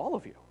 I love all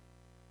of you.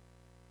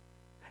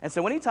 And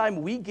so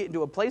anytime we get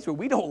into a place where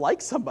we don't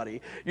like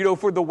somebody,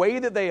 for the way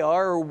that they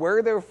are or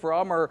where they're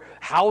from or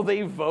how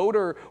they vote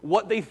or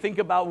what they think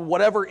about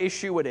whatever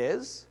issue it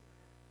is,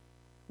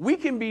 we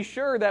can be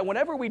sure that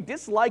whenever we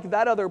dislike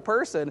that other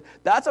person,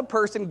 that's a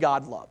person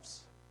God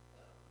loves.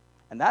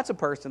 And that's a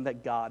person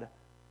that God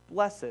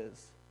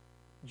blesses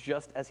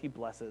just as he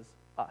blesses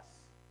us.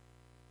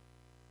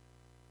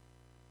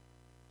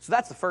 So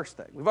that's the first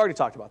thing. We've already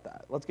talked about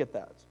that. Let's get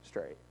that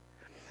straight.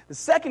 The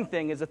second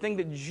thing is the thing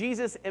that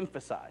Jesus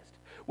emphasized.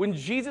 When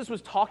Jesus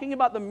was talking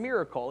about the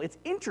miracle, it's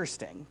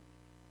interesting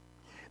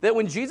that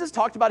when Jesus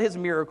talked about his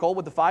miracle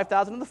with the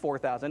 5,000 and the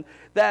 4,000,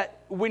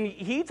 that when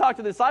he talked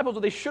to the disciples,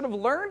 what they should have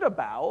learned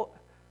about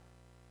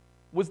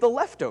was the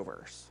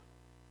leftovers.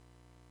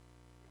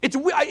 It's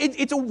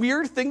a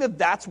weird thing that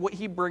that's what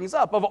he brings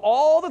up. Of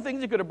all the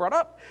things he could have brought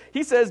up,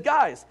 he says,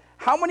 guys,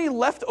 how many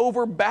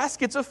leftover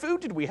baskets of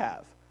food did we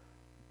have?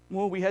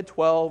 Well, we had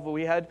 12,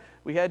 we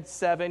had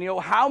 7,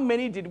 how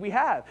many did we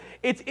have?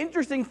 It's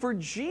interesting for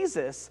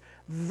Jesus,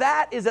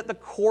 that is at the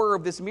core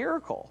of this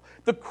miracle.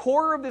 The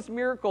core of this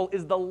miracle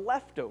is the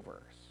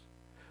leftovers,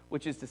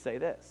 which is to say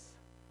this: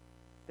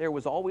 there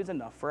was always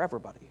enough for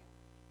everybody.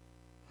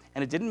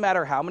 And it didn't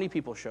matter how many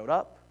people showed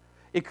up.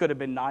 It could have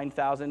been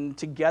 9,000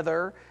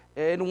 together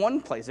in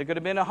one place. It could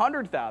have been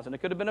 100,000. It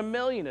could have been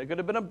 1,000,000. It could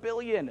have been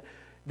 1,000,000,000.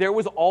 There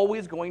was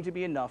always going to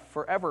be enough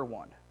for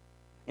everyone.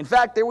 In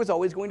fact, there was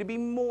always going to be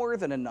more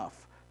than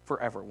enough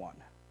for everyone.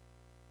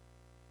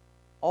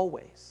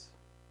 Always.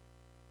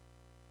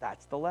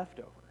 That's the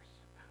leftovers.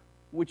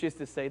 Which is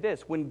to say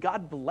this: when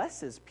God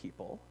blesses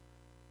people,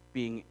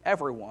 being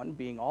everyone,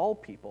 being all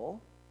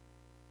people,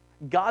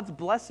 God's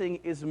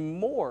blessing is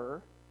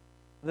more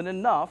than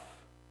enough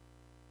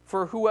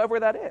for whoever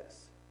that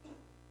is.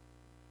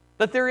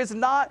 That there is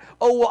not,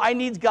 oh, well, I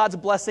need God's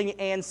blessing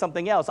and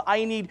something else.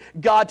 I need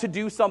God to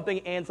do something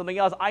and something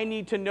else. I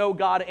need to know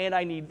God and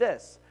I need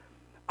this.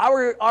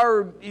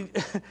 Our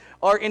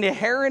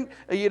inherent,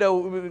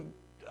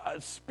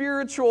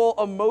 spiritual,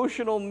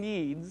 emotional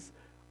needs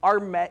are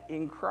met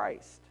in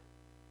Christ.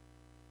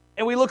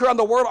 And we look around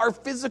the world, our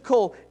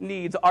physical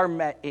needs are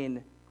met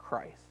in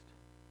Christ.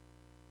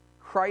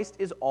 Christ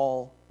is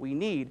all we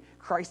need.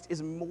 Christ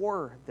is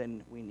more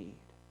than we need.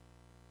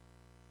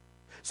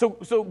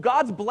 So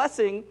God's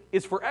blessing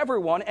is for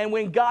everyone, and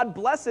when God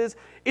blesses,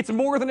 it's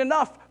more than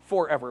enough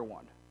for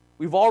everyone.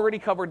 We've already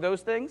covered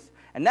those things,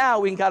 and now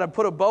we can kind of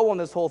put a bow on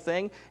this whole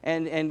thing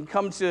and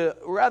come to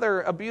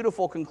rather a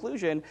beautiful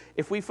conclusion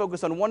if we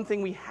focus on one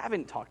thing we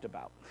haven't talked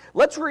about.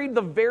 Let's read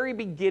the very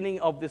beginning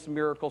of this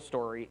miracle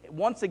story,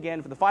 once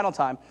again for the final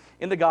time,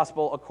 in the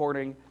Gospel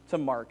according to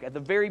Mark. At the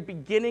very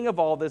beginning of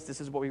all this, this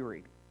is what we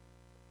read.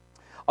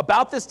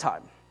 About this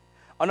time,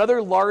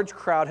 another large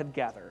crowd had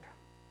gathered,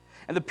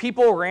 and the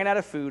people ran out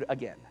of food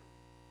again.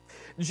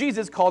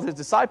 Jesus called his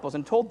disciples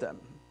and told them,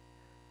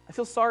 I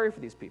feel sorry for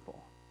these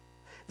people.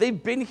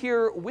 They've been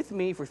here with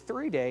me for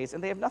 3 days,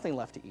 and they have nothing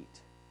left to eat.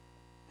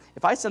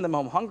 If I send them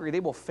home hungry, they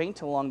will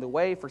faint along the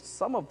way, for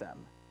some of them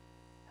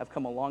have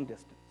come a long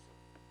distance.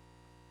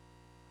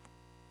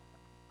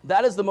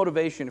 That is the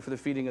motivation for the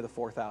feeding of the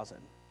 4,000.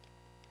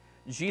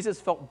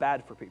 Jesus felt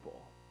bad for people.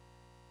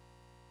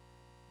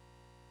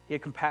 He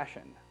had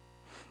compassion.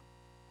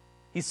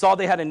 He saw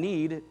they had a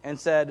need and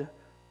said,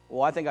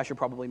 well, I think I should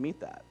probably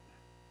meet that.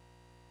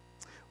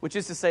 Which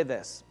is to say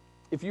this.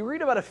 If you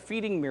read about a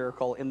feeding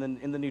miracle in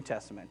the New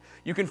Testament,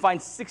 you can find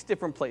 6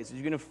 different places.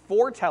 You can have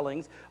 4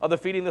 tellings of the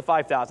feeding of the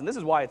 5,000. This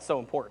is why it's so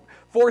important.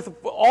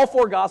 All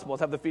 4 Gospels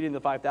have the feeding of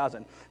the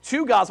 5,000.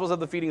 2 Gospels have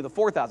the feeding of the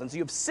 4,000. So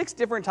you have 6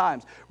 different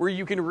times where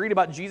you can read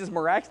about Jesus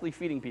miraculously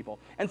feeding people.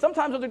 And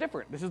sometimes those are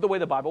different. This is the way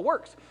the Bible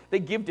works. They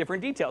give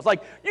different details.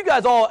 Like, you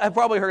guys all have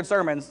probably heard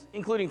sermons,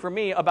 including from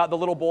me, about the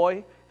little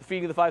boy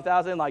feeding the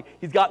 5,000. Like,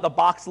 he's got the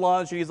box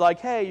lunch, and he's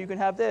like, hey, you can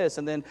have this.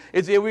 And then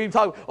we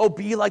talk, oh,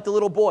 be like the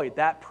little boy.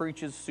 That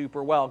preaches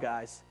super well,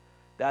 guys.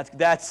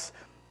 That's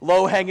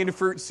low-hanging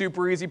fruit,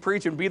 super easy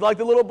preaching. Be like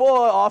the little boy,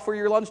 offer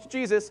your lunch to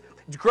Jesus.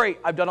 It's great.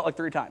 I've done it like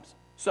 3 times.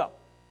 So,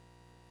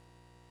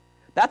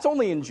 that's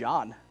only in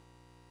John.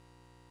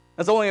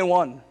 That's only in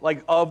one,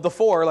 like, of the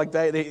 4, like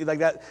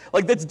that.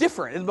 Like, that's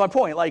different, is my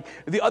point. Like,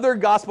 the other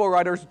gospel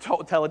writers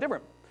tell it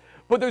different.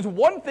 But there's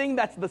one thing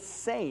that's the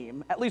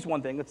same, at least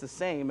one thing that's the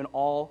same in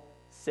all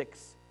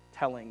 6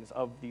 tellings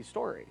of these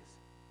stories.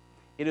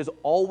 It is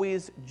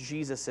always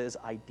Jesus'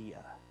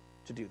 idea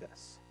to do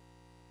this.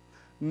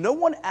 No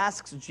one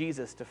asks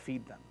Jesus to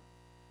feed them.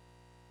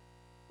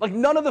 Like,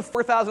 none of the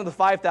 4,000 or the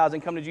 5,000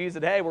 come to Jesus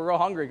and say, hey, we're real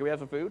hungry, can we have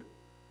some food?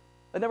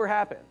 That never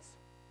happens.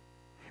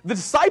 The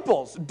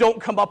disciples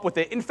don't come up with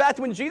it. In fact,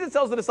 when Jesus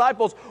tells the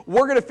disciples,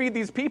 we're going to feed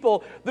these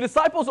people, the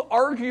disciples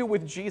argue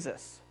with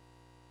Jesus.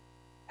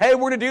 Hey,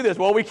 we're going to do this.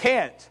 Well, we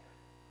can't.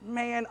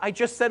 Man, I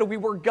just said we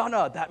were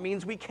gonna. That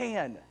means we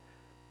can.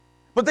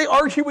 But they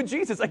argue with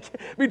Jesus. I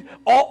mean,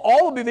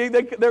 all of them,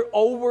 they're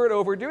over and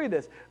over doing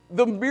this.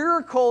 The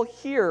miracle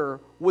here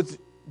was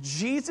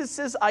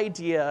Jesus'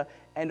 idea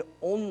and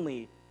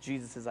only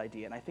Jesus'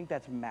 idea. And I think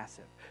that's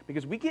massive.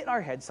 Because we get in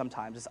our heads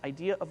sometimes this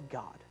idea of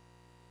God.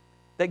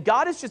 That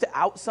God is just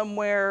out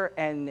somewhere,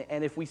 and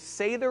if we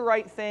say the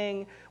right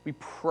thing, we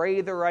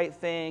pray the right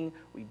thing,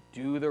 we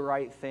do the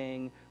right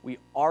thing, we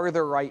are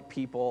the right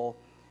people,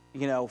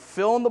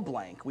 fill in the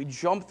blank, we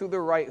jump through the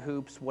right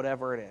hoops,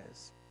 whatever it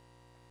is.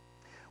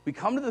 We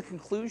come to the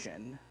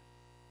conclusion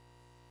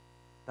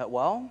that,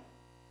 well,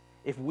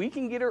 if we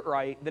can get it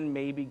right, then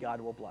maybe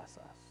God will bless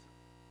us.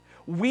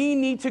 We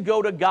need to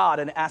go to God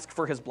and ask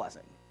for his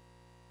blessing.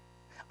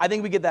 I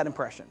think we get that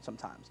impression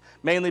sometimes,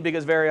 mainly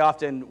because very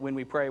often when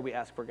we pray, we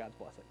ask for God's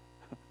blessing.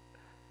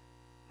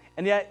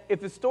 And yet,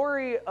 if the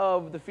story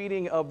of the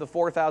feeding of the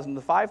 4,000 and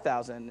the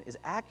 5,000 is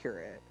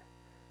accurate,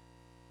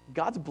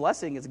 God's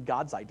blessing is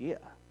God's idea.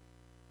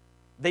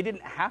 They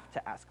didn't have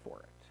to ask for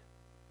it.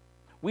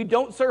 We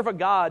don't serve a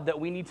God that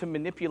we need to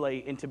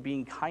manipulate into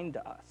being kind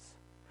to us.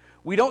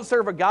 We don't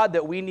serve a God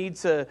that we need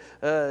to,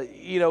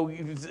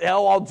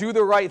 I'll do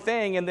the right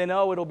thing and then,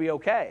 it'll be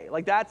okay.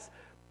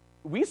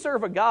 We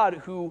serve a God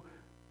who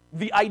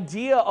the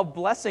idea of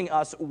blessing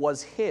us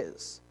was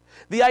his.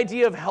 The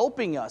idea of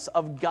helping us,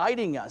 of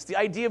guiding us, the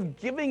idea of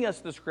giving us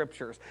the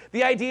scriptures,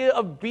 the idea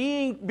of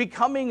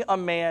becoming a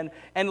man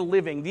and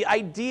living, the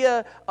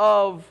idea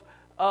of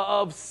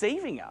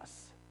saving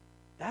us.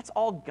 That's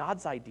all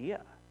God's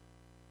idea.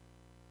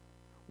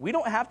 We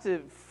don't have to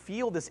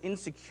feel this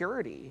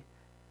insecurity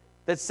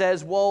that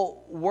says,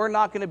 well, we're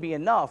not going to be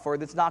enough or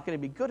that's not going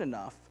to be good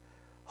enough.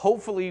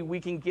 Hopefully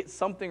we can get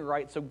something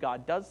right so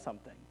God does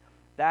something.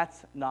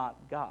 That's not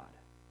God.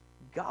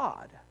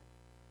 God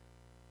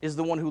is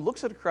the one who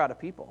looks at a crowd of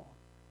people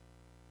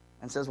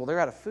and says, well, they're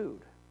out of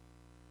food.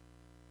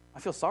 I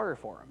feel sorry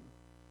for them.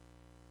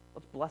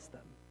 Let's bless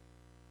them.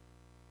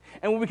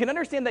 And when we can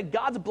understand that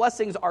God's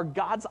blessings are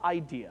God's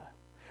idea,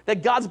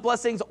 that God's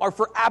blessings are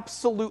for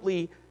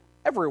absolutely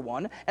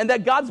everyone, and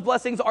that God's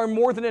blessings are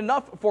more than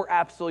enough for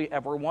absolutely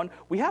everyone,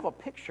 we have a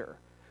picture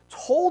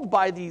told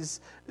by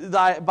these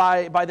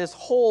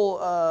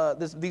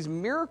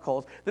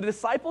miracles the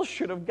disciples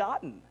should have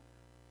gotten.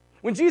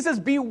 When Jesus says,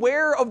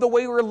 beware of the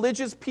way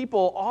religious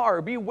people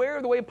are, beware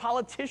of the way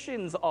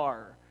politicians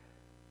are,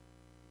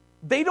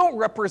 they don't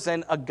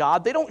represent a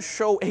God. They don't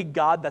show a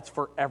God that's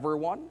for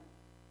everyone.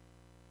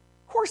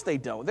 Of course they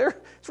don't.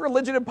 It's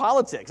religion and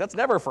politics. That's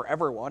never for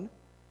everyone.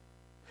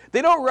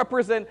 They don't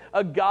represent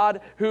a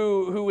God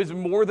who is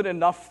more than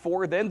enough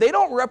for them. They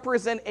don't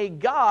represent a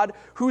God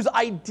whose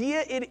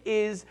idea it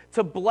is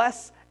to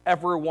bless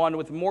everyone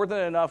with more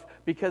than enough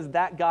because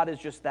that God is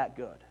just that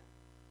good.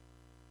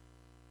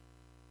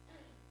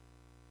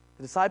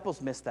 The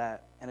disciples missed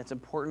that, and it's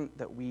important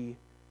that we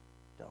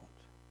don't.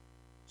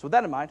 So with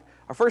that in mind,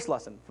 our first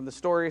lesson from the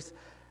stories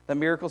that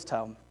miracles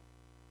tell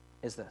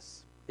is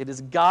this. It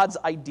is God's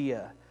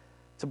idea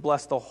to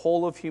bless the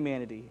whole of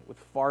humanity with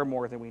far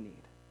more than we need.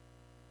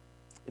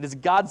 It is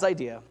God's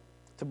idea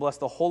to bless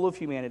the whole of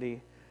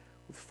humanity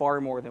with far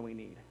more than we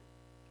need.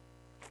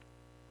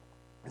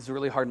 It's a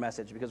really hard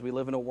message because we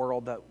live in a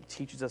world that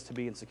teaches us to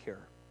be insecure.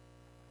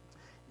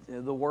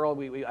 The world,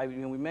 we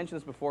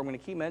mentioned this before, I'm going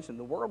to keep mentioning,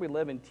 the world we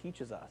live in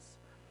teaches us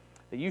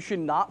that you should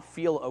not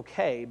feel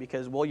okay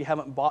because, well, you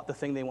haven't bought the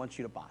thing they want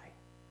you to buy.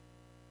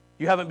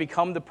 You haven't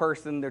become the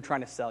person they're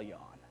trying to sell you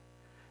on.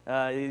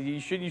 You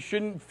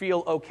shouldn't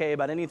feel okay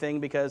about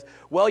anything because,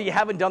 well, you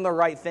haven't done the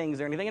right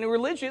things or anything. And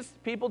religious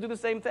people do the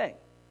same thing.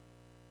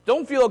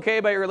 Don't feel okay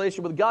about your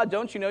relationship with God.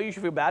 Don't you know you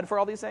should feel bad for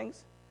all these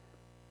things?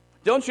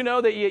 Don't you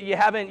know that you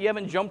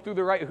haven't jumped through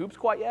the right hoops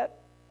quite yet?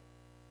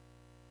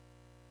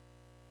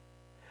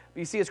 But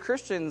you see, as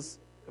Christians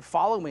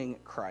following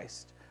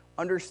Christ,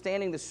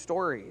 understanding the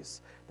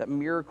stories that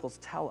miracles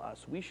tell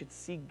us, we should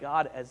see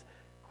God as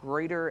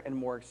greater and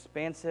more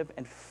expansive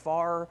and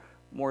far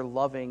more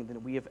loving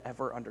than we have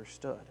ever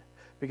understood.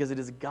 Because it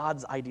is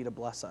God's idea to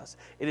bless us.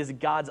 It is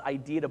God's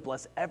idea to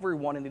bless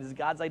everyone, and it is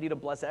God's idea to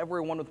bless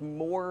everyone with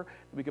more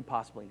than we could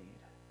possibly need.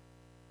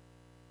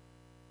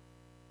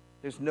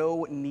 There's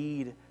no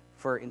need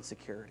for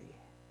insecurity.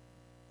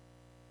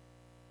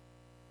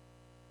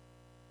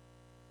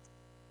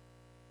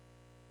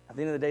 At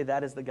the end of the day,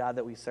 that is the God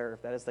that we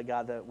serve. That is the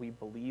God that we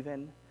believe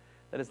in.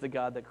 That is the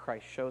God that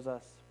Christ shows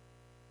us.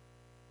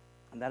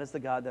 And that is the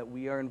God that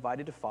we are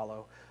invited to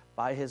follow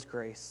by his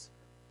grace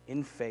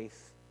in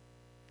faith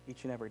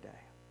each and every day.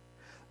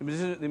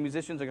 The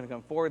musicians are going to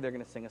come forward. They're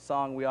going to sing a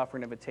song. We offer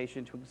an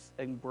invitation to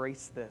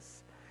embrace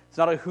this. It's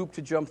not a hoop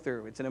to jump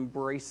through. It's an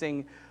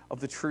embracing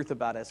of the truth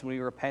about us when we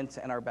repent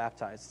and are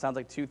baptized. It sounds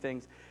like two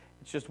things.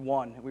 It's just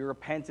one. We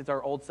repent. It's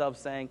our old self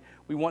saying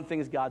we want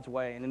things God's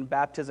way. And in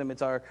baptism,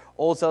 it's our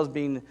old selves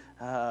being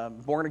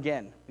born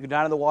again. We go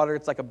down in the water.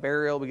 It's like a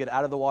burial. We get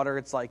out of the water.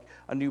 It's like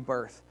a new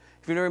birth.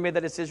 If you've never made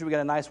that decision, we got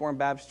a nice warm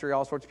baptistry.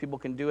 All sorts of people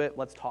can do it.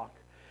 Let's talk.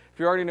 If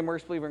you're already an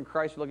immersed believer in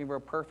Christ, you're looking for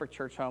a perfect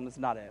church home. That's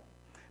not it.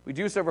 We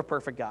do serve a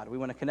perfect God. We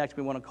want to connect.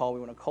 We want to call. We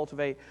want to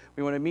cultivate.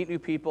 We want to meet new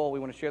people. We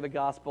want to share the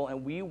gospel.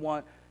 And we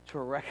want to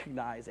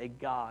recognize a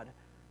God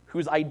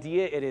whose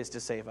idea it is to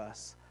save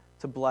us,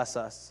 to bless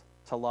us,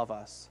 to love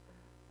us.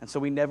 And so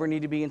we never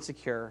need to be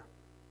insecure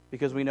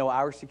because we know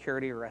our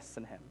security rests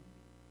in him.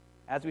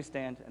 As we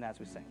stand and as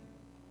we sing.